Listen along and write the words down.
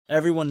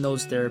Everyone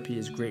knows therapy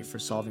is great for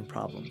solving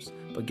problems,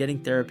 but getting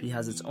therapy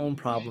has its own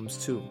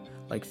problems too,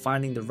 like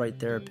finding the right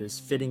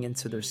therapist, fitting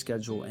into their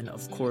schedule, and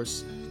of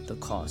course, the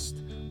cost.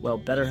 Well,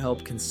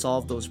 BetterHelp can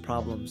solve those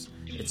problems.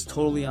 It's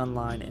totally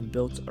online and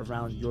built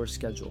around your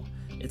schedule.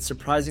 It's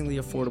surprisingly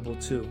affordable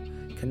too.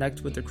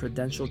 Connect with a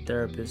credentialed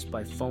therapist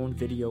by phone,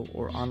 video,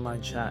 or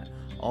online chat,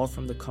 all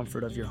from the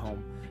comfort of your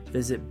home.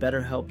 Visit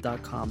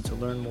BetterHelp.com to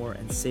learn more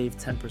and save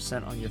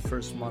 10% on your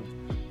first month.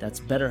 That's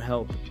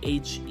BetterHelp,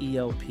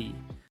 H-E-L-P.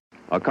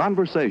 A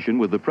conversation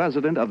with the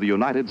President of the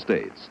United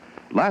States.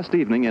 Last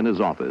evening in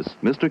his office,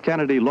 Mr.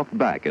 Kennedy looked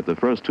back at the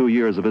first 2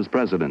 years of his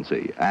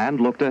presidency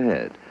and looked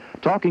ahead.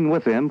 Talking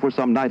with him for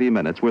some 90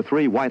 minutes were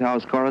three White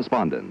House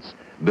correspondents: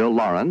 Bill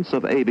Lawrence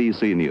of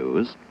ABC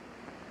News,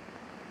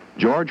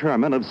 George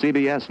Herman of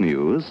CBS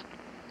News,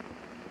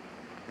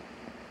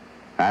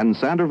 and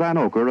Sandra Van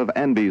Oker of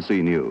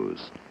NBC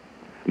News.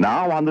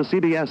 Now on the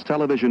CBS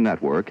television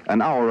network,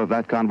 an hour of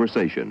that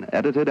conversation,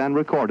 edited and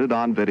recorded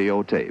on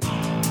videotape.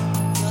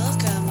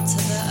 Welcome to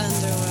the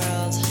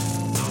underworld.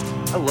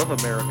 I love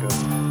America.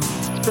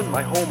 It's been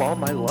my home all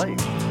my life.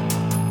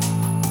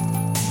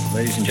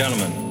 Ladies and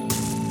gentlemen,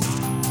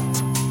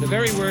 the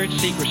very word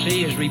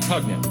secrecy is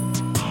repugnant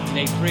in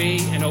a free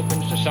and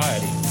open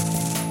society.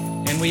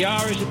 And we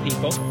are, as a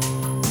people,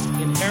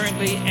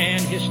 inherently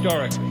and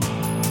historically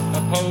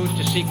opposed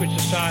to secret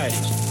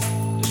societies,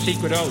 to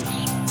secret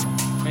oaths,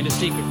 and to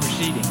secret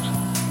proceedings.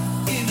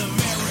 In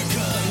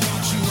America, they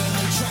watch you and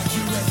they track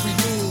your every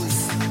move.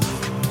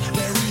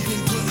 They're even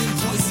putting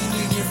poison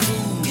in your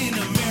food. In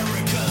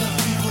America, the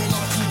people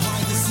are too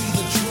blind to see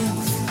the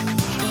truth.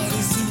 But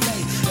it's too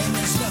late, and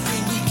there's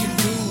nothing we can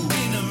do.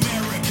 In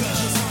America,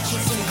 just watch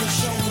your favorite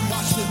show and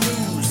watch the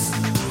news,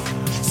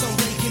 so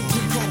they can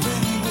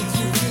pre-program you with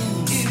your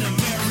views. In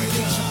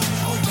America,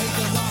 obey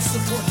the law,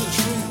 support the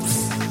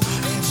troops,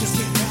 and just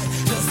get back,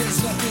 cause there's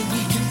nothing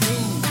we can do.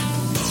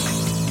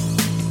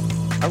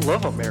 I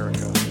love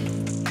America.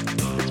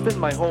 It's been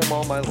my home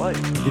all my life.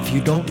 If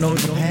you don't know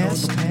the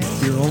past,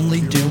 you're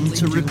only doomed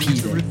to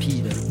repeat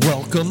it.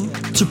 Welcome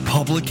to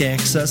Public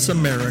Access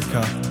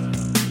America.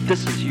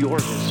 This is your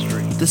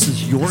history. This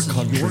is your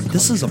country.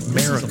 This is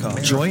America.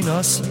 Join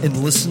us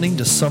in listening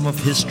to some of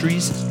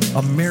history's,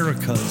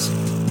 America's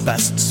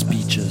best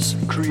speeches.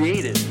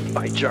 Created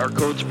by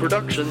Jarcodes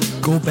Productions.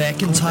 Go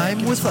back in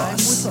time with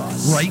us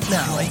right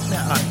now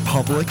on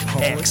Public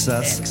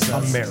Access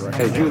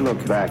America. As you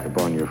look back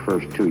upon your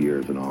first 2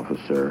 years in office,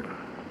 sir,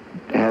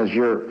 has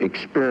your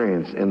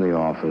experience in the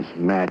office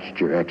matched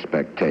your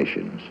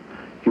expectations?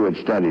 You had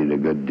studied a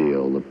good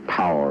deal the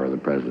power of the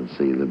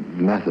presidency, the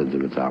methods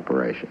of its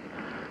operation.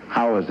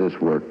 How has this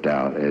worked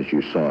out as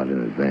you saw it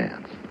in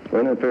advance?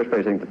 Well, in the first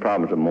place, I think the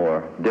problems are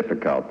more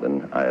difficult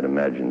than I had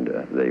imagined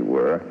they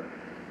were.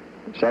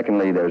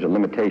 Secondly, there's a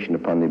limitation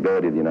upon the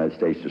ability of the United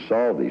States to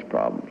solve these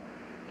problems.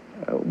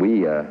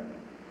 We are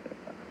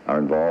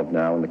involved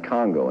now in the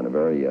Congo in a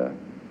very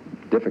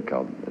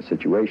difficult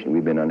situation.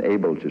 We've been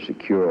unable to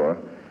secure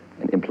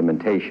an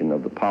implementation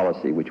of the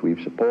policy which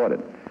we've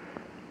supported.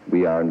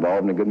 We are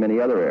involved in a good many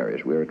other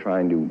areas. We are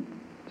trying to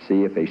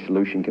see if a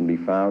solution can be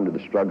found to the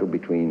struggle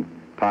between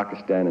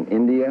Pakistan and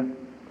India,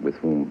 with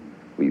whom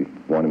we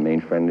want to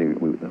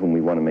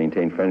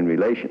maintain friendly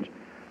relations.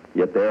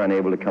 Yet they're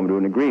unable to come to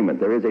an agreement.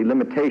 There is a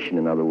limitation,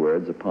 in other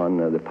words, upon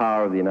the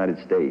power of the United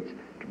States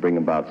to bring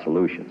about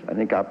solutions. I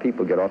think our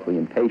people get awfully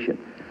impatient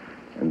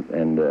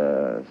and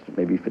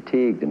maybe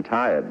fatigued and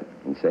tired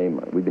and say,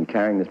 we've been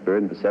carrying this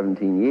burden for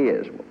 17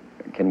 years.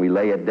 Can we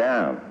lay it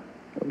down?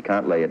 Well, we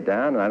can't lay it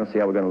down, and I don't see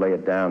how we're going to lay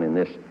it down in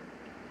this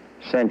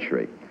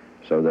century.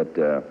 So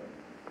that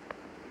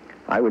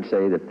I would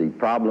say that the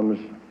problems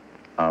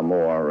are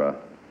more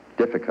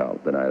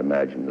difficult than I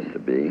imagined them to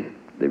be.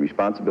 The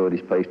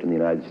responsibilities placed in the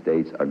United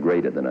States are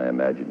greater than I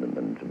imagined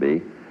them to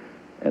be,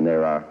 and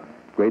there are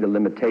greater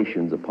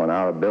limitations upon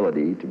our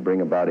ability to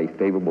bring about a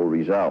favorable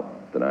result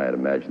than I had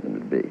imagined them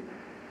to be.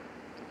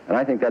 And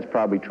I think that's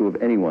probably true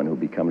of anyone who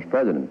becomes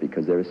president,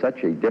 because there is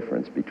such a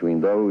difference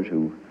between those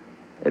who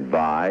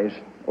advise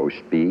or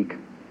speak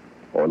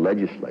or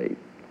legislate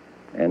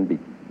and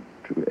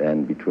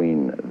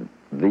between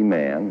the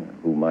man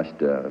who must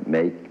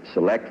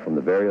select from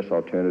the various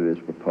alternatives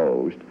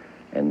proposed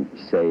and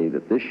say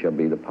that this shall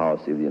be the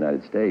policy of the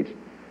United States.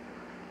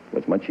 Well,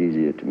 it's much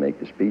easier to make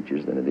the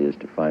speeches than it is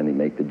to finally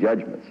make the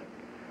judgments,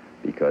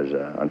 because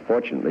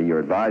unfortunately your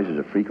advisors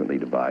are frequently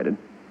divided.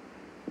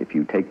 If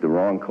you take the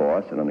wrong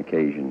course, and on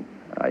occasion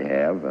I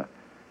have, the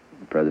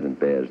president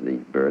bears the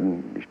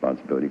burden,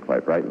 responsibility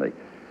quite rightly.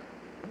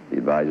 The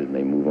advisors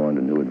may move on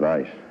to new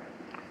advice.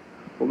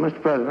 Well,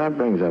 Mr. President, that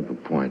brings up a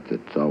point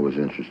that's always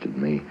interested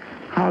me.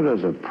 How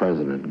does a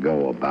president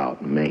go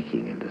about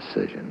making a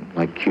decision,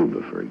 like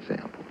Cuba, for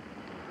example?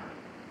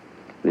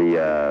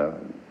 The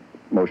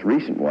most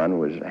recent one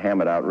was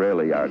hammered out,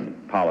 really, our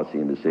policy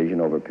and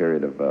decision over a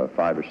period of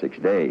 5 or 6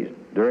 days.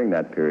 During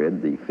that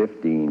period, the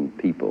 15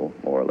 people,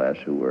 more or less,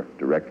 who were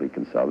directly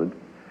consulted,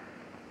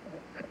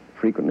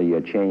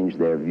 frequently changed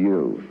their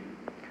view.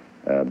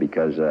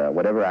 because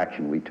whatever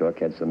action we took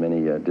had so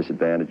many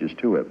disadvantages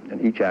to it.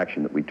 And each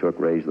action that we took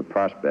raised the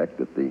prospect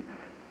that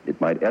it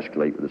might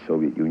escalate with the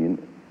Soviet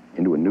Union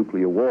into a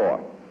nuclear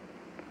war.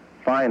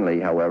 Finally,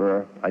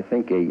 however, I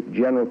think a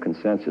general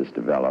consensus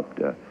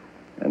developed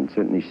and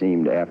certainly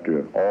seemed,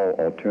 after all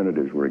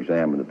alternatives were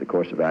examined, that the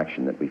course of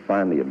action that we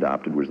finally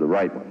adopted was the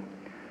right one.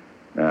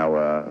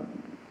 Now,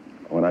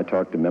 when I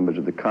talked to members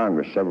of the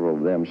Congress, several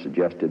of them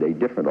suggested a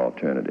different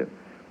alternative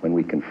when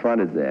we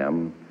confronted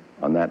them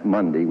on that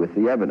Monday with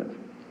the evidence.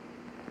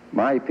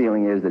 My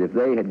feeling is that if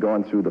they had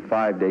gone through the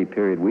 5-day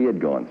period we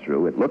had gone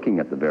through at looking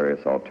at the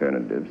various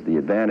alternatives, the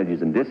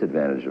advantages and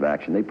disadvantages of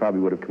action, they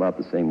probably would have come out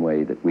the same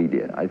way that we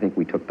did. I think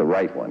we took the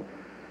right one.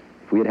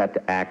 If we had had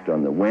to act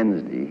on the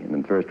Wednesday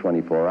in the first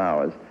 24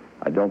 hours,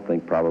 I don't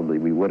think probably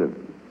we would have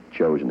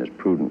chosen as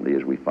prudently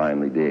as we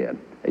finally did,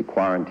 a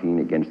quarantine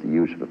against the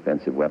use of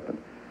offensive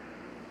weapons.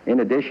 In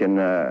addition,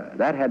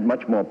 that had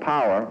much more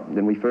power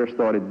than we first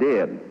thought it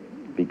did,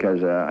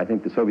 because I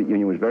think the Soviet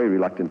Union was very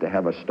reluctant to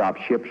have us stop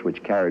ships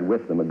which carried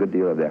with them a good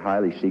deal of their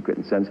highly secret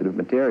and sensitive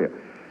material.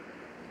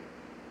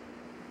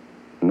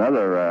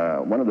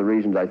 One of the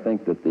reasons I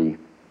think that the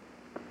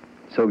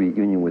Soviet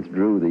Union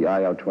withdrew the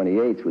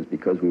IL-28s was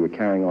because we were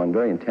carrying on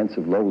very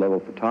intensive low-level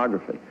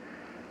photography.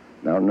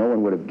 Now, no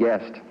one would have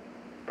guessed,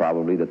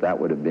 probably, that that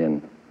would have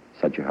been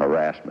such a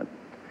harassment.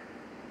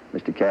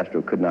 Mr.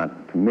 Castro could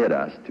not permit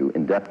us to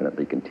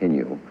indefinitely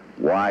continue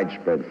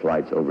widespread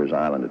flights over his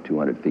island at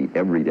 200 feet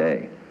every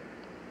day.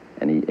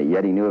 And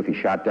yet he knew if he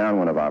shot down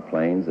one of our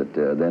planes that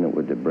then it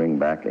would bring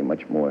back a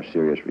much more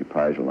serious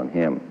reprisal on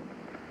him.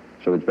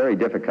 So it's very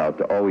difficult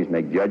to always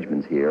make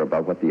judgments here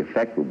about what the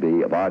effect will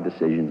be of our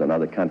decisions on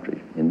other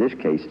countries. In this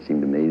case, it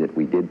seemed to me that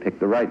we did pick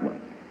the right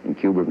one. In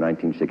Cuba of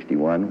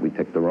 1961, we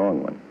picked the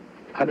wrong one.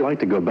 I'd like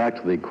to go back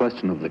to the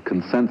question of the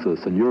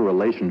consensus and your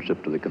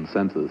relationship to the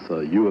consensus.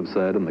 You have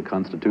said, and the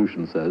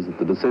Constitution says, that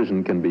the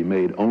decision can be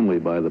made only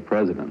by the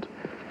President.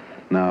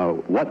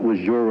 Now, what was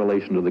your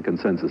relation to the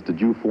consensus?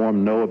 Did you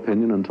form no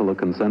opinion until a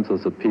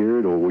consensus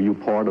appeared, or were you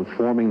part of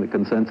forming the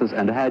consensus?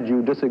 And had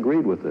you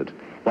disagreed with it,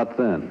 what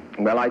then?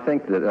 Well, I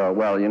think that,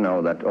 you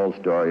know, that old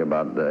story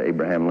about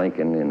Abraham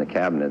Lincoln in the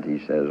cabinet.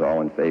 He says,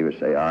 all in favor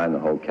say aye, and the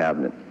whole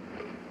cabinet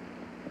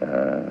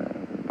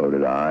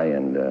voted aye,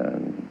 and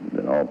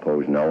then all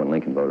opposed no, and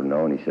Lincoln voted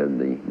no, and he said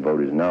the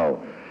vote is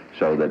no.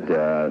 So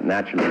that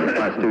naturally the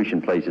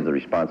Constitution places the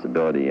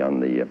responsibility on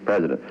the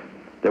President.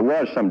 There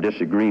was some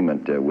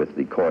disagreement with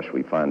the course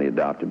we finally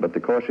adopted, but the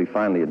course we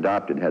finally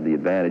adopted had the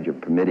advantage of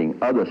permitting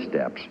other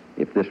steps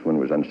if this one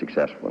was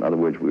unsuccessful. In other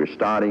words, we were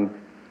starting,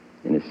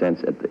 in a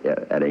sense,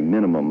 at a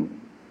minimum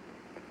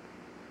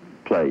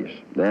place.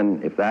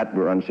 Then, if that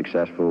were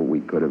unsuccessful,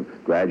 we could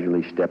have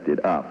gradually stepped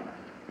it up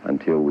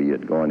until we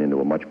had gone into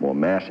a much more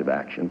massive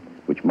action,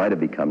 which might have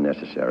become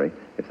necessary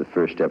if the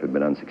first step had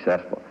been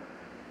unsuccessful.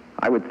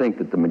 I would think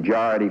that the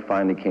majority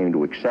finally came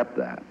to accept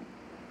that,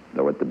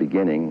 though at the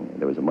beginning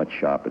there was a much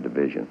sharper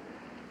division.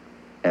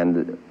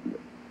 And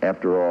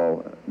after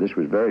all, this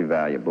was very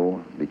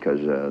valuable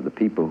because the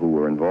people who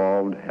were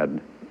involved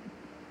had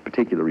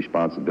particular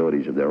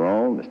responsibilities of their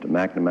own. Mr.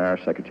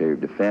 McNamara, Secretary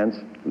of Defense,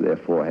 who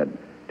therefore had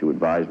to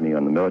advise me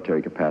on the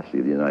military capacity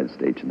of the United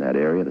States in that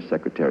area, the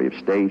Secretary of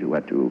State, who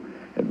had to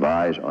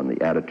advise on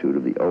the attitude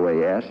of the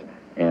OAS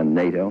and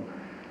NATO,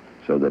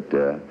 so that,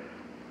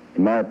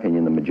 in my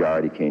opinion, the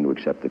majority came to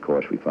accept the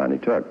course we finally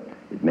took.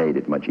 It made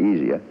it much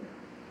easier.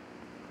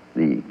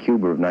 The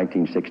Cuba of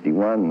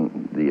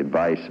 1961, the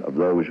advice of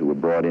those who were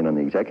brought in on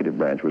the executive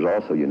branch was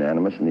also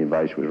unanimous, and the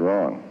advice was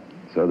wrong.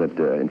 So that,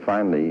 and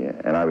finally,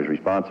 and I was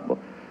responsible,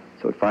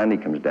 so it finally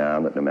comes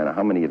down that no matter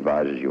how many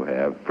advisors you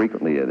have,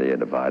 frequently they are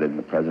divided, and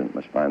the President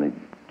must finally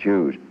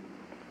choose.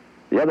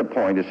 The other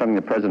point is something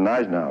that President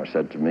Eisenhower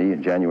said to me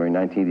on January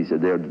 19th. He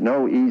said, there are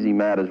no easy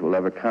matters will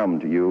ever come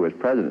to you as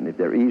President. If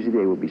they're easy,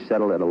 they will be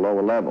settled at a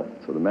lower level.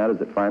 So the matters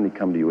that finally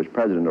come to you as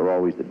President are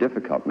always the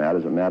difficult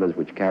matters, or matters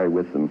which carry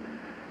with them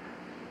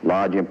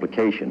large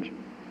implications.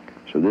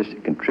 So this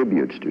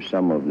contributes to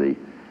some of the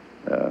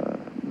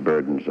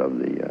burdens of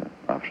the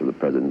office of the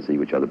presidency,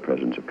 which other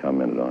presidents have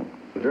commented on.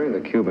 During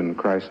the Cuban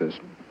crisis,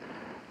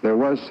 there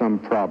was some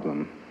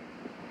problem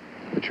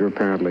that you're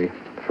apparently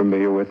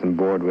familiar with and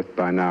bored with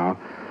by now,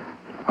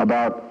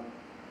 about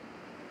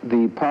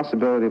the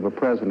possibility of a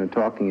president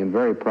talking in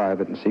very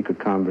private and secret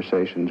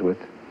conversations with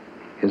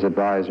his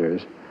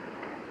advisors,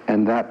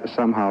 and that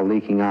somehow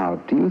leaking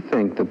out. Do you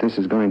think that this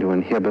is going to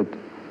inhibit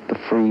the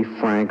free,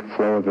 frank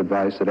flow of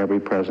advice that every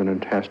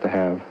president has to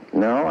have?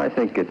 No, I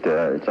think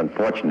it's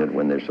unfortunate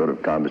when there's sort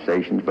of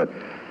conversations, but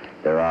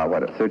there are,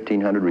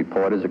 1,300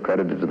 reporters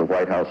accredited to the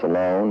White House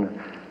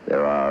alone.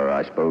 There are,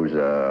 I suppose,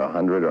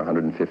 100 or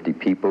 150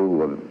 people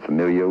who are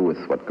familiar with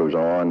what goes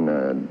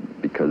on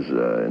because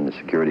in the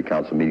Security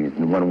Council meetings,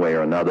 in one way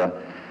or another,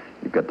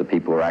 you've got the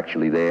people who are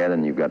actually there,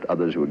 and you've got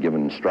others who are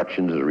given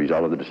instructions as a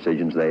result of the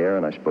decisions there,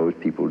 and I suppose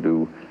people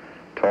do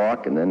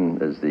talk, and then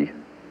as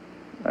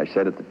I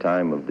said at the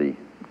time of the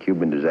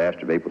Cuban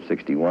disaster of April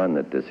 '61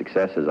 that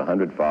success is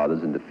 100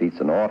 fathers and defeat's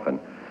an orphan.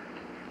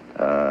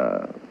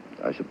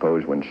 I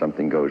suppose when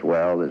something goes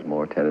well, there's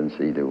more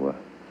tendency to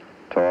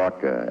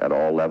talk at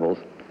all levels.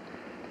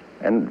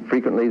 And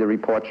frequently the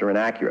reports are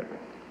inaccurate.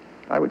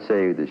 I would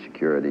say the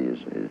security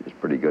is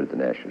pretty good at the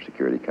National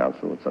Security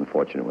Council. It's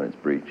unfortunate when it's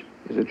breached.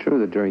 Is it true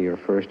that during your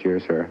first year,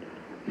 sir,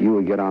 you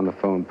would get on the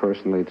phone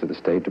personally to the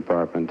State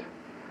Department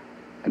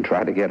and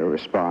try to get a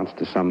response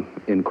to some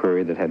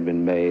inquiry that had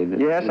been made?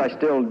 Yes, I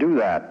still do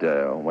that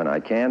when I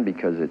can,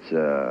 because it's,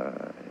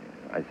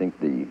 I think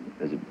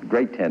there's a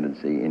great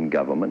tendency in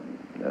government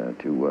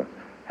to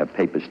have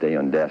papers stay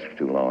on desks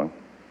too long.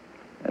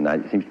 And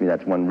it seems to me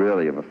that's one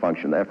really of a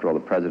function. After all, the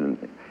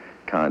president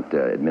can't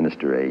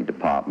administer a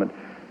department,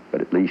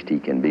 but at least he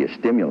can be a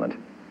stimulant.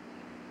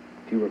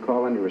 Do you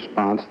recall any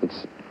response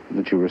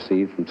that you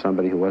received from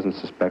somebody who wasn't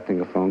suspecting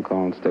a phone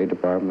call in the State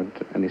Department?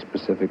 Any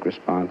specific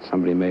response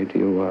somebody made to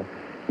you?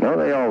 No,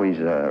 they always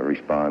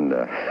respond.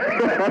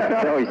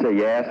 They always say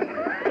yes,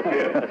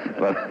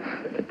 but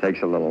it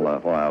takes a little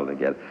while to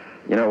get.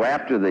 You know,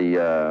 after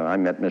I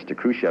met Mr.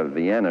 Khrushchev in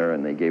Vienna,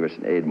 and they gave us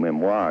an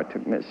aide-memoire, it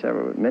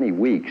took many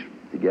weeks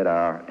to get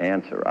our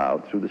answer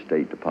out through the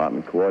State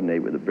Department,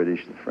 coordinate with the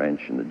British, the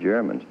French, and the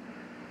Germans.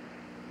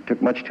 It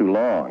took much too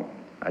long.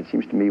 It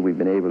seems to me we've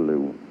been able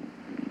to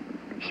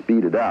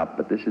speed it up,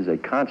 but this is a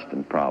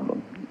constant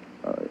problem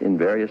in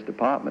various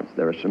departments.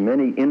 There are so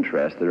many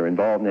interests that are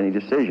involved in any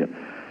decision.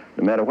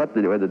 No matter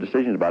whether the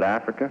decision is about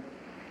Africa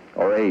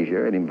or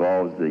Asia, it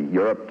involves the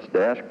Europe's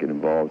desk, it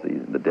involves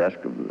the desk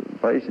of the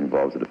place, it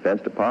involves the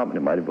Defense Department,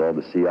 it might involve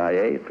the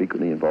CIA, it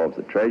frequently involves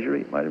the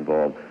Treasury, it might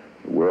involve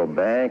the World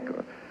Bank,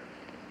 or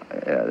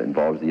it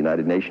involves the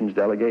United Nations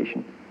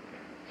delegation.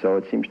 So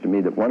it seems to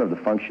me that one of the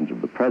functions of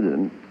the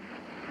president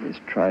is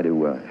try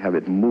to have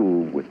it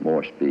move with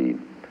more speed.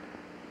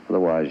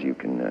 Otherwise, you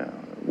can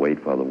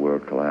wait while the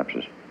world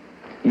collapses.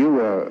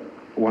 You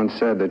once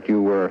said that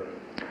you were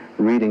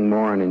reading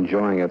more and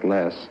enjoying it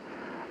less.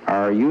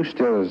 Are you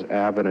still as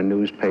avid a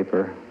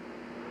newspaper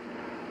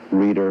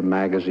reader,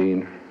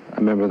 magazine? I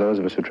remember those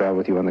of us who traveled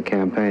with you on the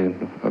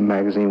campaign, a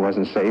magazine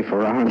wasn't safe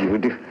around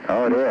you.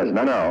 Oh, it is.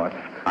 No.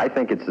 I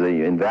think it's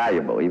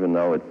invaluable, even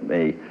though it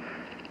may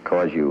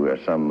cause you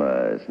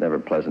it's never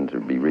pleasant to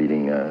be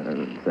reading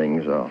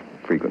things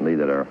frequently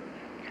that are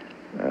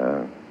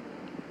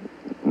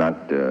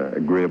not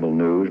agreeable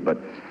news, but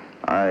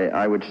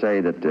I would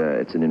say that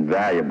it's an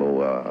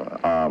invaluable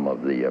arm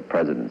of the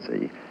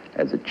presidency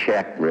as a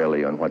check,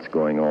 really, on what's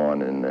going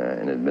on in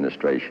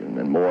administration.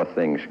 And more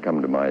things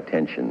come to my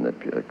attention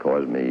that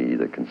cause me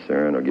either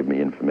concern or give me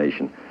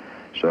information.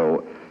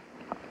 So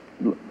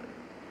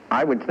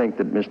I would think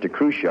that Mr.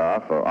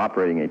 Khrushchev,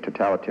 operating a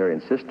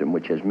totalitarian system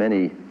which has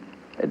many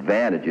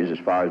advantages as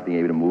far as being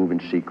able to move in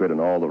secret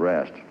and all the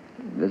rest,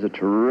 there's a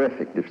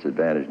terrific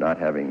disadvantage not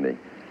having the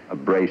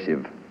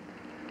abrasive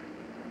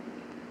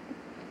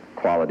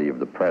quality of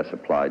the press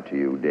applied to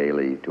you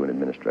daily to an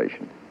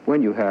administration.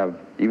 When you have,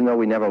 even though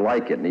we never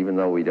like it, and even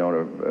though we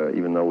don't,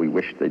 even though we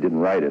wish they didn't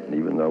write it, and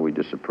even though we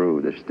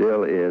disapprove, there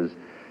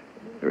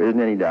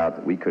isn't any doubt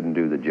that we couldn't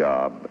do the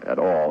job at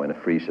all in a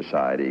free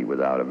society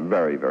without a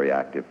very, very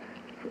active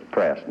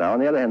press. Now, on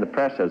the other hand, the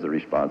press has the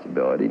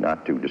responsibility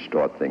not to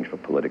distort things for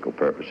political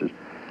purposes,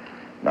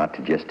 not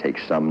to just take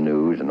some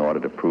news in order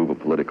to prove a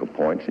political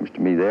point. It seems to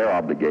me their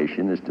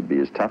obligation is to be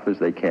as tough as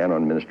they can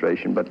on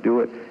administration, but do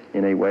it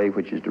in a way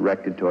which is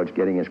directed towards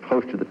getting as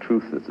close to the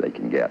truth as they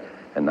can get,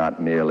 and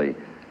not merely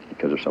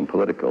because of some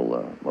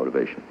political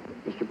motivation.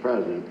 Mr.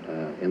 President,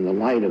 in the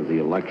light of the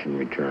election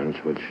returns,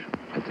 which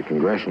at the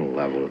congressional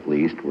level at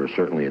least were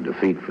certainly a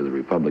defeat for the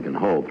Republican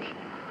hopes,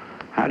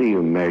 how do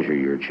you measure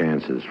your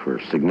chances for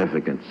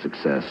significant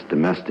success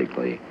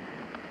domestically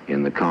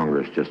in the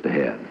Congress just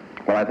ahead?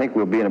 Well, I think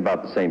we'll be in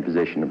about the same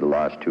position of the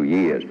last 2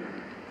 years.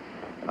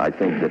 I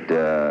think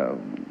that,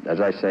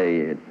 as I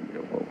say,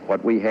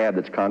 what we have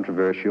that's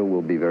controversial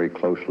will be very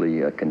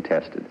closely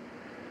contested.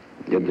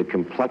 Did the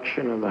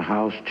complexion of the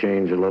House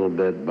change a little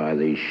bit by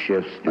these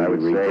shifts? I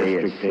would say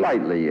it's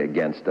slightly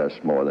against us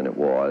more than it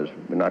was.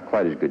 We're not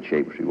quite as good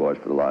shape as we was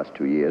for the last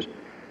 2 years,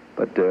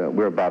 but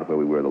we're about where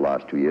we were the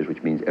last 2 years,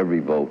 which means every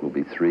vote will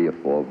be 3 or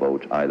 4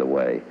 votes either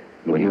way,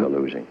 winning or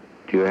losing.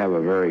 Do you have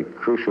a very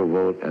crucial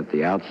vote at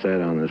the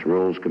outset on this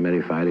Rules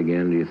Committee fight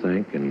again, do you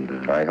think?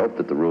 And I hope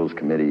that the Rules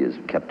Committee is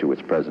kept to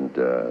its present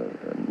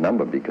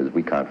number, because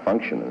we can't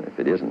function if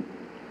it isn't.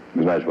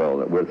 We might as well,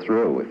 we're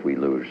through if we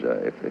lose,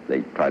 if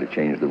they try to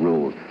change the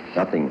rules.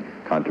 Nothing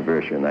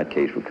controversial in that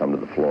case would come to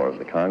the floor of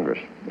the Congress.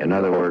 In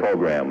other words, the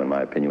program, in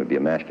my opinion, would be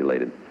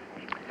emasculated.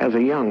 As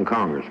a young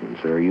congressman,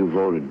 sir, you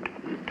voted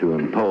to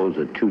impose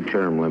a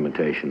 2-term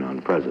limitation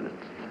on presidents.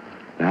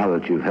 Now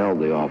that you've held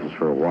the office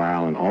for a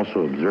while and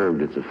also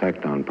observed its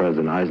effect on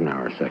President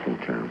Eisenhower's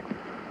second term,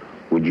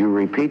 would you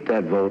repeat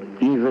that vote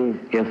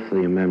even if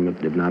the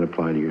amendment did not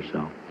apply to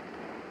yourself?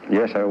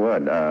 Yes, I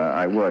would.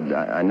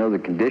 I know the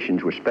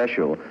conditions were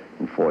special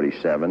in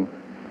 47,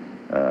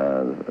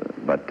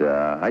 but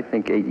I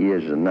think 8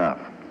 years is enough.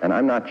 And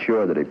I'm not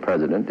sure that a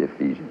president, if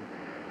he's,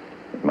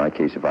 in my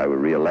case, if I were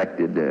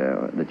reelected,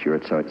 that you're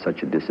at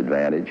such a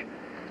disadvantage.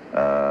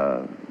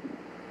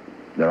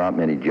 There aren't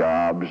many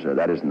jobs.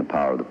 That isn't the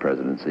power of the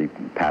presidency,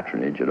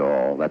 patronage at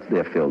all.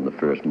 They're filled in the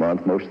first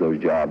month. Most of those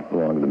jobs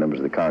belong to the members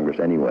of the Congress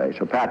anyway,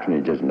 so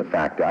patronage isn't a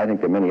factor. I think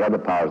there are many other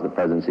powers of the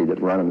presidency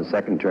that run in the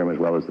second term as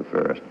well as the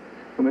first.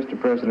 Well, Mr.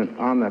 President,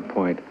 on that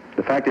point,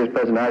 the fact is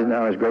President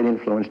Eisenhower has great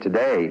influence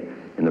today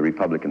in the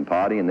Republican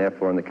Party and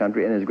therefore in the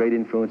country, and has great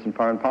influence in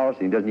foreign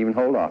policy. He doesn't even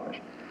hold office.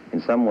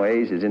 In some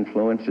ways, his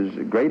influence is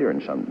greater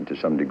to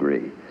some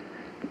degree.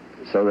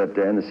 So that,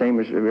 and the same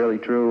is really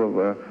true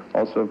of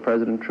also of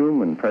President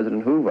Truman,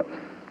 President Hoover.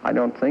 I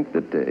don't think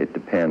that it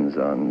depends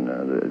on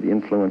the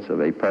influence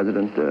of a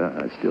president.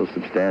 It's still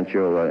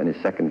substantial in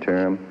his second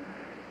term,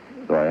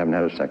 though I haven't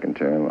had a second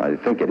term. I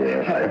think it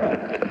is.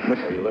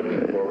 Are you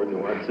looking forward to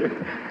one, sir?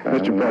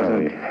 Mr.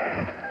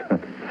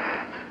 President,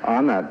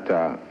 on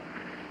that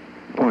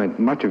point,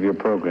 much of your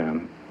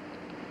program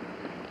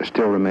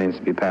still remains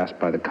to be passed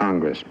by the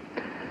Congress.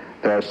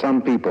 There are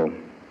some people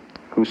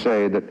who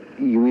say that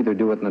you either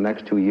do it in the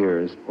next 2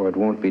 years or it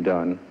won't be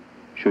done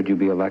should you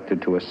be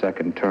elected to a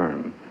second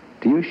term.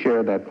 Do you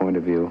share that point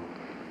of view?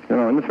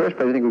 No, in the first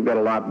place, I think we've got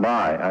a lot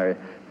by. I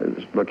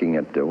was looking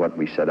at what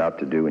we set out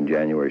to do in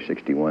January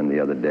 '61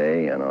 the other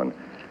day, and on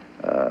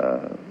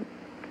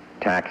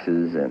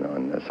taxes and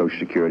on Social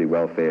Security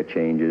welfare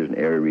changes and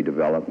area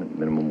redevelopment,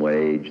 minimum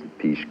wage, the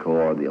Peace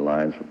Corps, the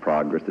Alliance for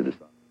Progress, the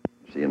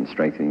and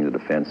strengthening the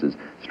defenses,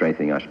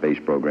 strengthening our space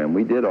program.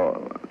 We did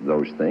all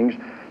those things.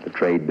 The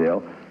trade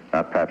bill,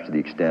 not perhaps to the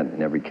extent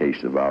in every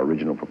case of our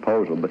original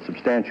proposal, but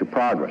substantial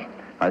progress.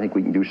 I think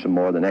we can do some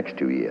more the next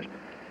 2 years.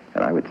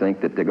 And I would think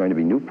that there are going to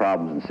be new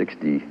problems in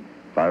 60,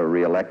 if I were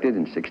reelected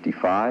in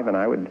 65, and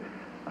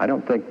I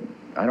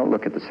don't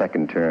look at the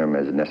second term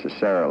as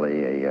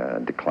necessarily a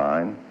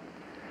decline.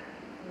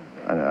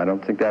 I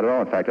don't think that at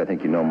all. In fact, I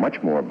think you know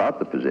much more about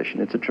the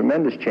position. It's a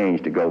tremendous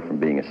change to go from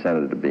being a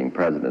senator to being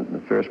president. In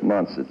the first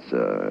months, it's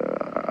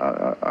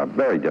are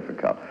very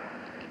difficult.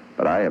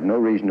 But I have no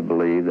reason to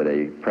believe that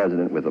a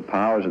president with the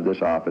powers of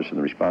this office and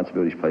the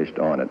responsibilities placed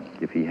on it,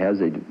 if he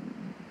has a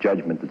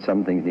judgment that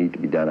some things need to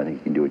be done, I think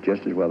he can do it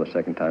just as well the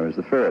second time as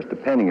the first,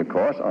 depending, of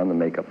course, on the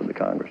makeup of the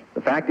Congress. The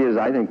fact is,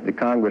 I think the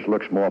Congress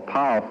looks more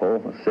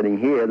powerful sitting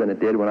here than it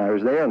did when I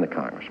was there in the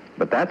Congress.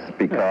 But that's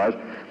because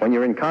when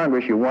you're in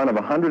Congress, you're one of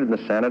 100 in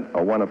the Senate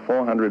or one of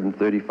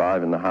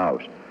 435 in the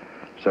House.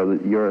 So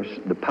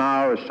that the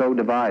power is so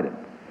divided.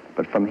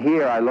 But from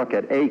here, I look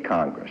at a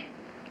Congress,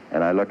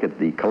 and I look at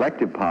the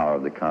collective power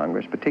of the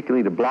Congress,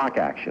 particularly to block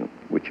action,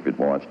 which if it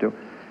wants to,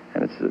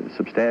 and it's a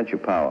substantial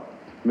power.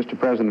 Mr.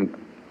 President,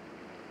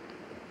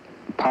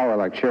 power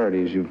like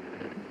charities, you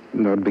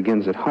know, it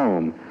begins at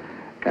home.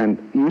 And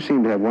you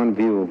seem to have one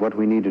view of what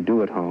we need to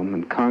do at home,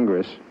 and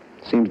Congress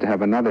seems to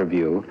have another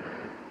view.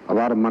 A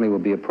lot of money will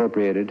be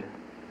appropriated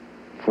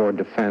for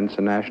defense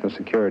and national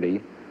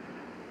security,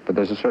 but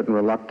there's a certain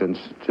reluctance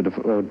to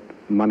devote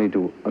money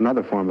to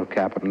another form of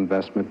capital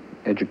investment,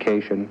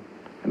 education,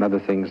 and other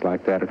things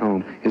like that at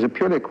home. Is it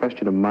purely a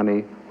question of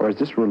money, or is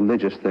this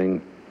religious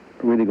thing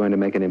really going to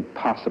make it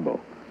impossible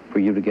for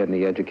you to get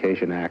any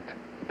Education Act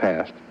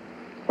passed?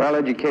 Well,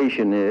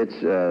 education, it's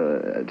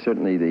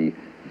certainly the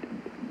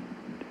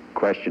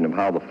question of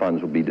how the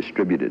funds will be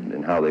distributed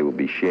and how they will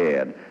be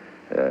shared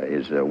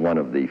is one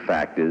of the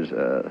factors.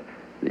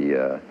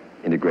 The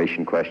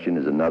integration question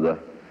is another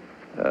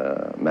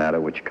matter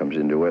which comes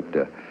into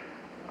it.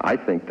 I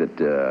think that,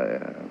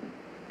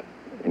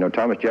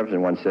 Thomas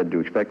Jefferson once said, to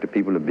expect the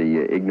people to be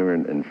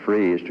ignorant and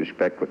free is to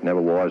expect what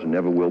never was and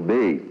never will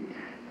be.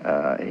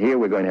 Here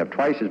we're going to have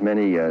twice as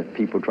many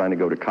people trying to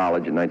go to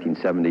college in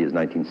 1970 as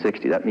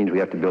 1960. That means we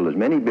have to build as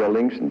many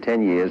buildings in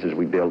 10 years as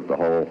we built the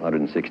whole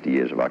 160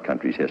 years of our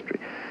country's history.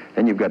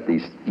 Then you've got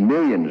these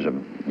millions of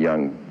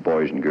young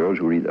boys and girls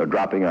who are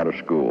dropping out of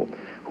school,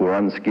 who are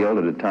unskilled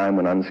at a time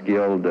when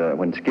skilled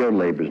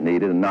labor is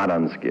needed and not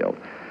unskilled.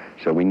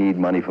 So we need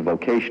money for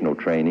vocational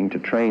training to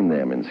train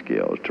them in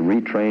skills, to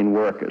retrain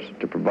workers,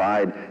 to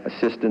provide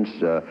assistance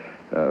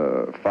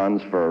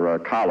funds for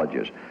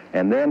colleges,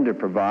 and then to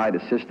provide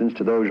assistance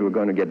to those who are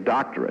going to get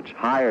doctorates,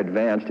 higher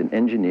advanced in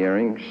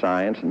engineering,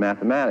 science, and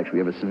mathematics. We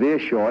have a severe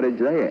shortage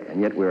there,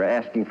 and yet we're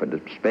asking for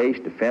space,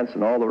 defense,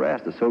 and all the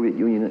rest. The Soviet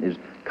Union is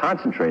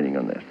concentrating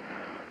on this.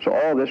 So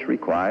all this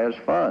requires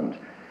funds,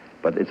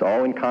 but it's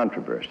all in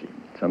controversy.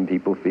 Some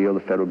people feel the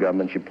federal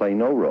government should play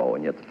no role,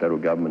 and yet the federal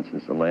government,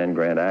 since the Land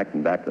Grant Act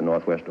and back to the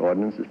Northwest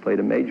Ordinance, has played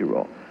a major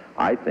role.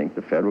 I think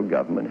the federal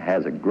government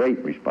has a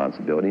great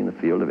responsibility in the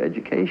field of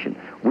education.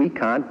 We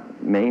can't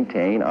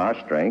maintain our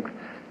strength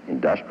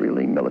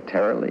industrially,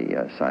 militarily,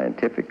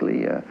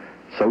 scientifically,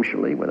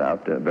 socially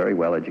without very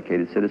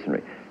well-educated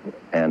citizenry.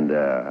 And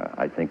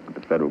I think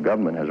the federal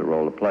government has a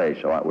role to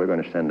play. So we're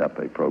going to send up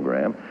a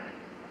program.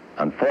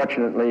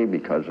 Unfortunately,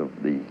 because of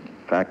the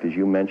fact, as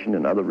you mentioned,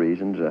 and other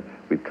reasons,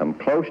 we've come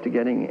close to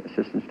getting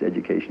assistance to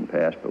education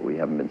passed, but we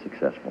haven't been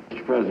successful.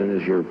 Mr.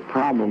 President, is your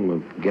problem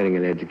of getting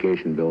an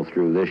education bill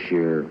through this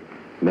year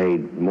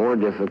made more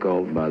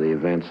difficult by the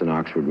events in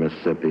Oxford,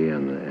 Mississippi,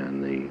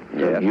 and the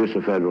use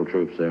of federal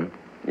troops there?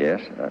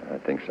 Yes, I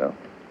think so.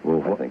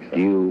 Well, I think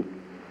so.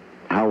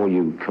 How will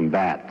you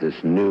combat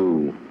this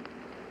new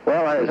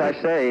Well, as I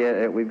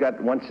say, we've got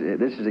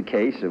this is a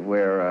case of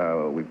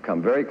where we've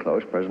come very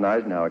close. President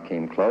Eisenhower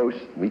came close.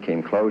 We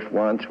came close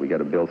once. We got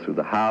a bill through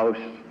the House,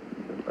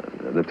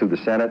 through the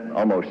Senate,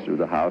 almost through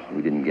the House.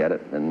 We didn't get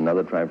it. And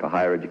another time for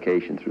higher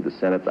education through the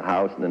Senate, the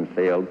House, and then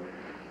failed.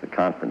 The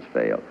conference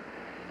failed.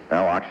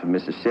 Now Oxford,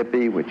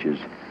 Mississippi, which has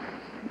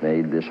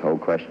made this whole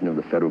question of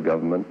the federal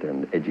government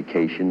and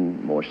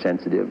education more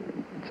sensitive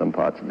in some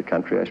parts of the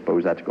country. I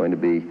suppose that's going to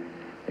be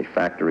a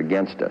factor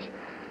against us.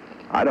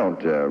 I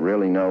don't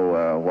really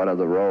know what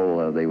other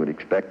role they would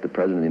expect the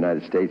President of the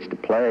United States to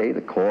play. The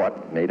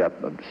court, made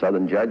up of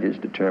Southern judges,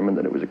 determined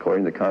that it was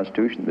according to the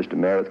Constitution Mr.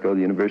 Meredith go to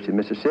the University of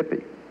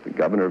Mississippi. The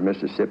governor of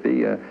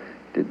Mississippi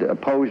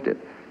opposed it,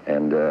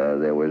 and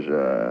there was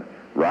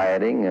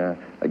rioting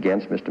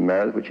against Mr.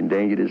 Meredith, which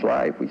endangered his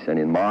life. We sent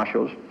in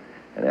marshals,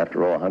 and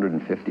after all,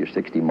 150 or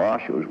 60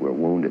 marshals were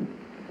wounded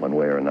one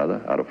way or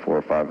another out of 400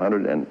 or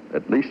 500, and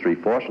at least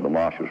 3/4 of the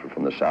marshals were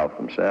from the South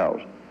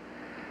themselves.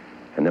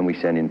 And then we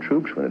sent in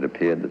troops when it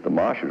appeared that the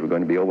marshals were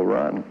going to be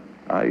overrun.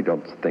 I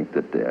don't think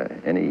that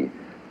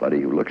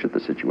anybody who looks at the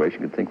situation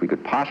could think we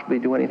could possibly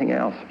do anything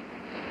else.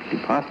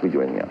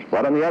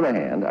 But on the other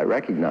hand, I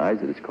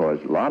recognize that it's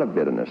caused a lot of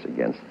bitterness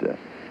against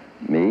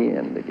me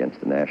and against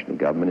the national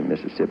government in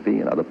Mississippi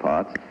and other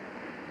parts.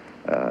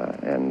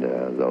 And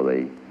though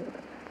they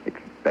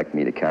expect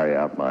me to carry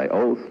out my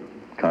oath,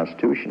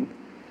 Constitution,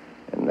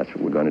 and that's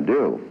what we're going to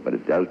do. But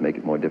it does make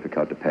it more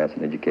difficult to pass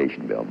an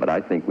education bill. But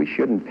I think we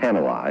shouldn't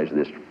penalize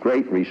this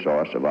great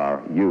resource of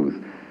our youth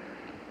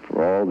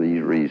for all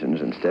these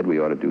reasons. Instead, we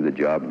ought to do the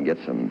job and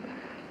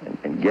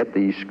get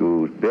these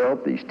schools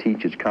built, these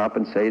teachers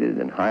compensated,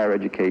 and higher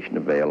education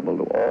available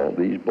to all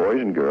these boys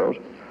and girls.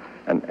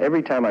 And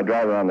every time I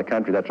drive around the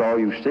country, that's all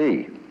you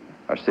see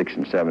are 6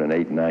 and 7 and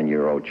 8 and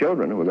 9-year-old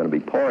children who are going to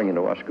be pouring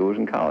into our schools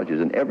and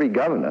colleges. And every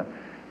governor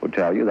will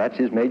tell you that's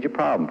his major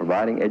problem,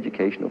 providing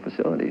educational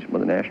facilities. Well,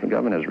 the national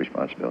government has a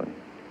responsibility.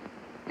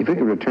 If we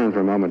could return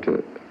for a moment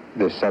to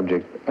this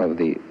subject of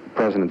the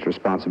president's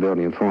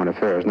responsibility in foreign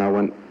affairs. Now,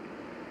 when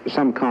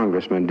some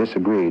congressmen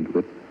disagreed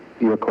with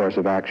your course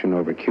of action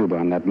over Cuba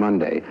on that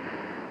Monday,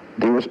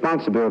 the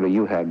responsibility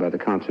you had by the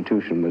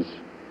Constitution was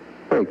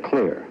very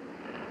clear.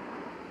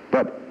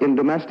 But in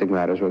domestic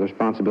matters where the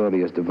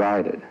responsibility is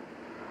divided,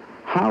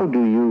 how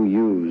do you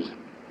use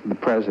the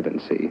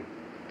presidency,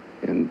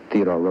 in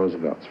Theodore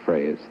Roosevelt's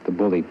phrase, the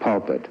bully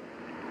pulpit,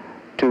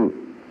 to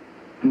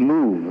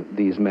move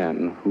these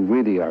men who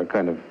really are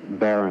kind of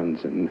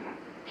barons and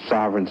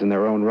sovereigns in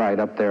their own right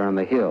up there on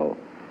the Hill?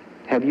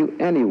 Have you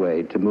any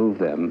way to move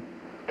them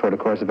toward a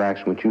course of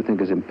action which you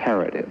think is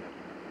imperative?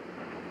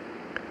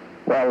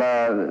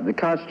 Well, the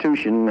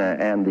Constitution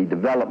and the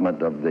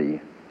development of the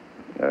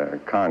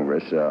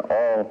Congress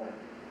all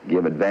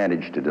give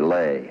advantage to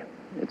delay.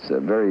 It's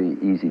very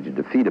easy to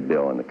defeat a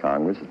bill in the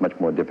Congress. It's much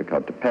more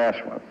difficult to pass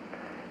one.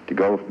 To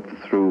go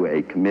through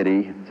a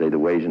committee, say the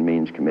Ways and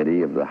Means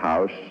Committee of the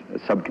House, a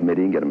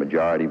subcommittee and get a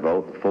majority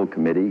vote, the full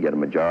committee, get a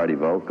majority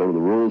vote, go to the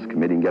Rules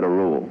Committee and get a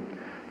rule,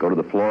 go to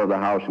the floor of the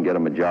House and get a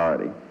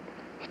majority,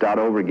 start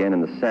over again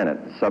in the Senate,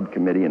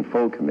 subcommittee and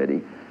full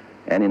committee,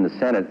 and in the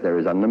Senate there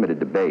is unlimited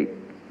debate,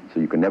 so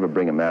you can never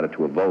bring a matter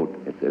to a vote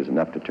if there's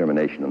enough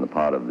determination on the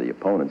part of the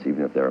opponents,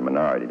 even if they're a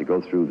minority, to go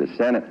through the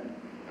Senate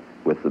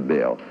with the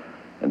bill,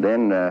 and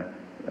then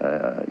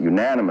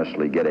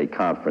unanimously get a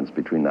conference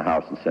between the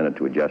House and Senate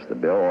to adjust the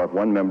bill, or if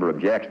one member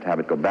objects, to have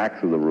it go back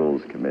through the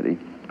Rules Committee,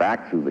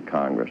 back through the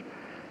Congress,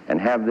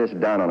 and have this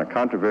done on a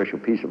controversial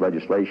piece of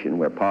legislation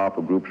where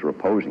powerful groups are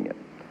opposing it.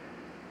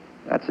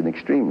 That's an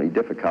extremely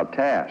difficult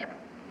task,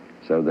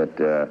 so that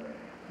the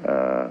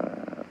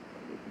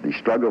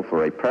struggle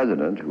for a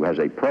president who has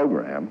a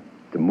program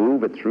to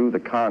move it through the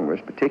Congress,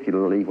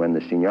 particularly when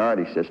the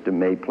seniority system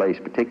may place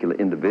particular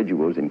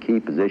individuals in key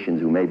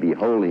positions who may be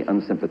wholly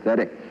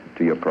unsympathetic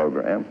to your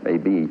program,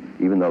 maybe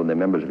even though they're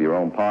members of your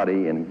own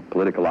party in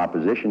political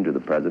opposition to the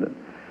president.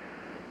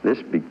 This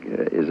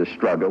is a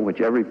struggle which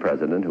every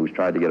president who's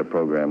tried to get a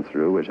program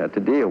through has had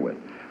to deal with.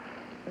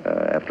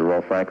 After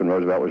all, Franklin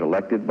Roosevelt was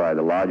elected by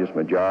the largest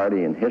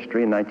majority in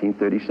history in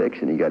 1936,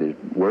 and he got his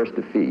worst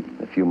defeat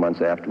a few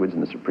months afterwards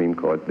in the Supreme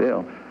Court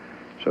bill.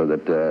 So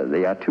that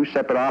they are two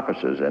separate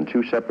offices and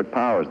two separate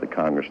powers, the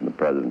Congress and the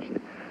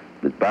presidency.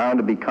 There's bound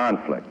to be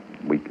conflict,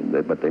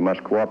 but they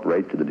must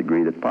cooperate to the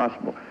degree that's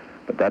possible.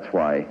 But that's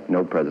why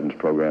no president's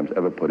program is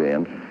ever put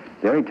in.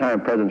 The only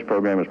time a president's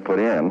program is put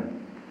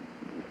in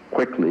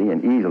quickly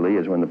and easily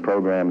is when the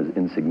program is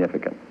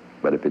insignificant.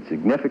 But if it's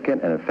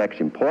significant and affects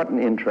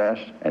important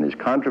interests and is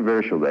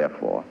controversial,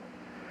 therefore,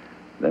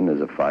 then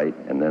there's a fight,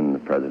 and then the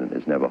president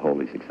is never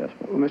wholly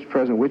successful. Well, Mr.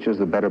 President, which is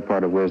the better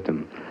part of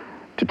wisdom?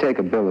 To take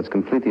a bill that's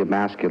completely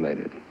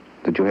emasculated,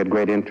 that you had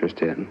great interest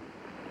in,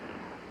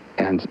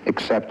 and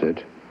accept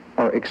it,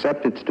 or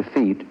accept its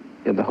defeat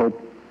in the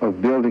hope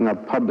of building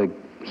up public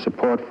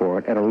support for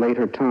it at a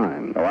later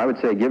time? Oh, I would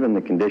say, given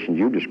the conditions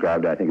you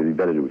described, I think it would be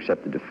better to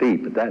accept the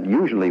defeat. But that's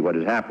usually what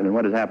has happened, and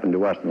what has happened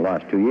to us in the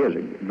last 2 years.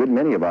 A good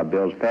many of our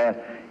bills passed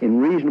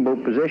in reasonable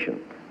position,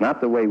 not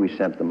the way we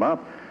sent them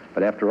up,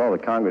 but after all, the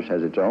Congress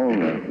has its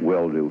own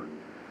will to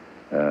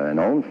and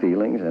own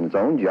feelings and its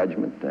own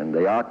judgment, and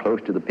they are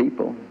close to the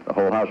people. The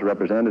whole House of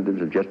Representatives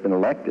have just been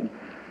elected,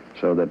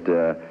 so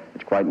that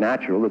it's quite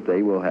natural that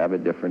they will have a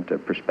different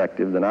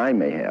perspective than I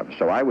may have.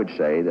 So I would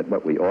say that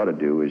what we ought to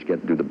do is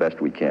do the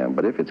best we can.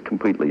 But if it's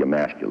completely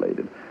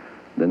emasculated,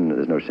 then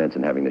there's no sense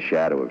in having the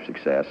shadow of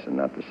success and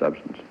not the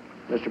substance.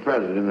 Mr.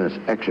 President, in this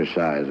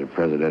exercise of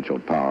presidential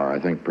power, I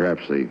think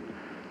perhaps the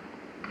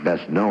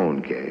best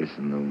known case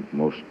and the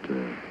most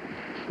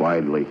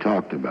widely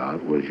talked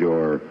about was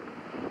your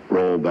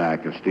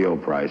rollback of steel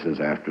prices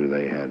after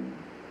they had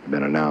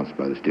been announced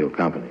by the steel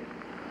companies.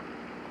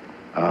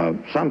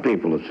 Some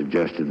people have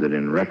suggested that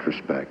in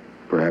retrospect,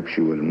 perhaps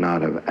you would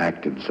not have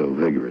acted so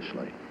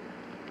vigorously.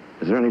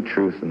 Is there any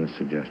truth in this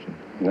suggestion?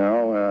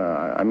 No,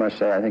 I must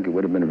say I think it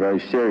would have been a very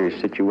serious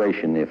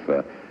situation if,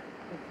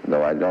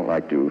 though I don't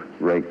like to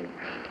rake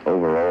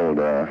over old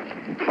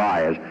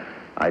fires,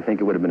 I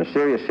think it would have been a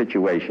serious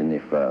situation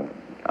if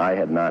I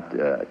had not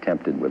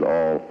attempted with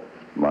all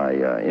my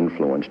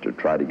influence to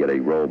try to get a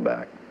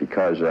rollback,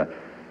 because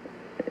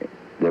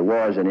there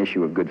was an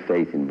issue of good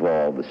faith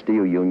involved. The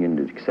steel union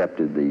had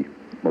accepted the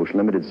most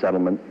limited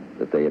settlement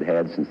that they had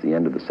had since the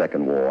end of the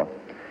Second War.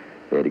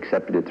 They had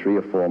accepted it 3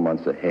 or 4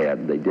 months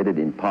ahead. They did it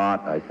in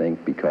part, I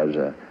think, because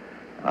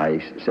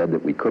I said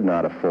that we could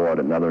not afford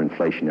another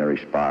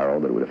inflationary spiral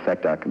that would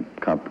affect our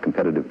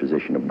competitive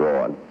position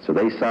abroad. So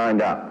they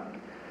signed up.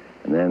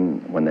 And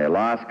then when their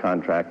last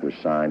contract was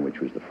signed, which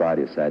was the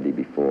Friday or Saturday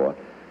before,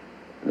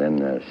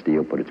 then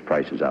steel put its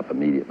prices up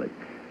immediately.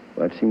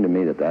 Well, it seemed to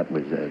me that that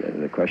was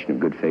the question of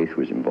good faith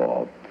was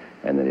involved,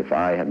 and that if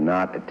I had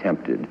not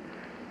attempted,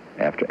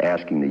 after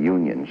asking the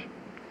unions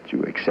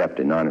to accept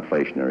a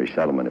non-inflationary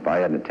settlement, if I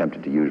hadn't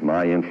attempted to use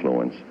my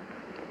influence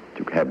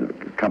to have the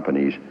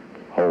companies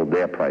hold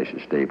their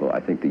prices stable, I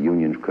think the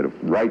unions could have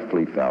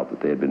rightfully felt that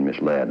they had been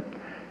misled.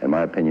 In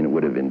my opinion, it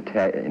would have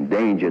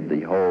endangered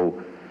the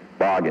whole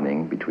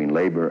bargaining between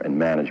labor and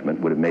management,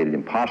 would have made it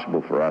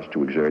impossible for us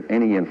to exert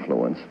any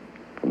influence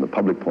from the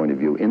public point of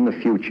view in the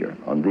future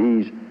on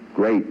these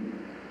great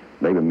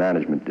labor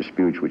management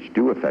disputes which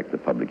do affect the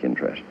public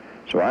interest.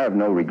 So I have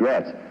no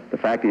regrets. The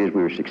fact is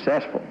we were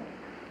successful.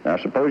 Now,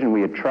 supposing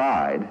we had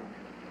tried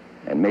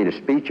and made a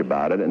speech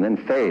about it and then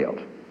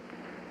failed,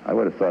 I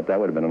would have thought that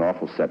would have been an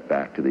awful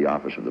setback to the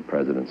office of the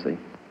presidency.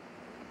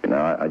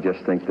 Now, I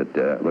just think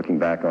that looking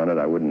back on it,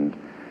 I wouldn't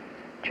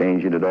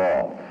change it at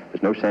all.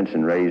 There's no sense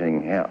in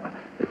raising hell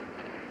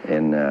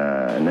and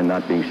then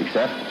not being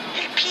successful.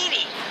 Hey,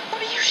 Petey,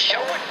 what are you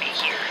showing me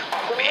here?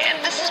 Oh,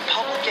 man, this is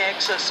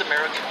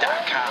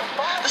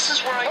PublicAccessAmerica.com. This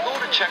is where I go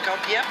to check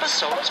out the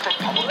episodes for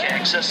Public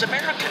Access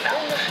America now.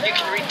 You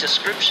can read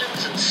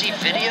descriptions and see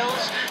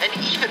videos and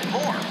even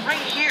more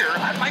right here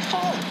on my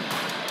phone.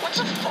 What's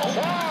a phone?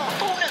 A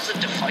phone is a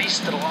device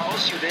that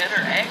allows you to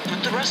interact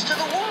with the rest of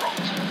the world.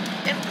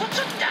 And what's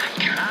a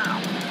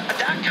 .com? A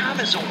 .com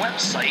is a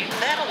website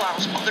that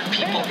allows other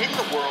people in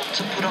the world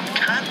to put up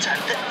content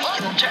that we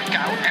can check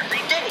out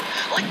every day,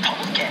 like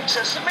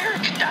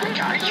PublicAccessAmerica.com.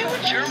 Are you a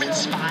German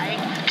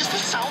spy? Because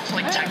this sounds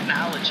like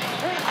technology.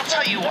 I'll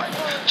tell you what,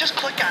 just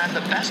click on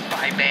the Best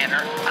Buy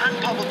banner on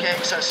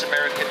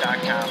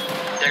PublicAccessAmerica.com.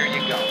 There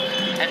you go.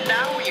 And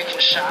now you can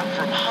shop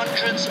from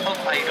hundreds of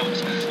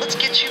items. Let's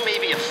get you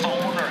maybe a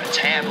phone or a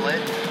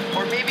tablet,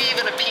 or maybe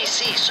even a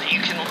PC, so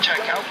you can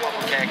check out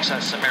Public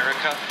Access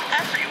America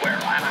everywhere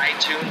on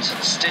iTunes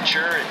and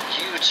Stitcher and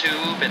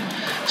YouTube and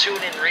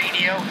TuneIn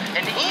Radio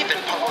and even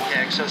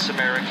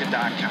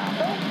PublicAccessAmerica.com.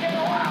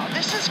 Wow,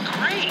 this is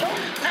great.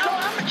 Now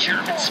I'm a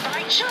German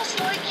spy just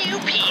like you,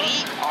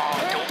 Petey.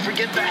 Oh, don't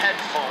forget the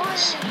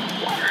headphones.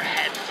 Your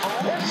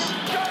headphones?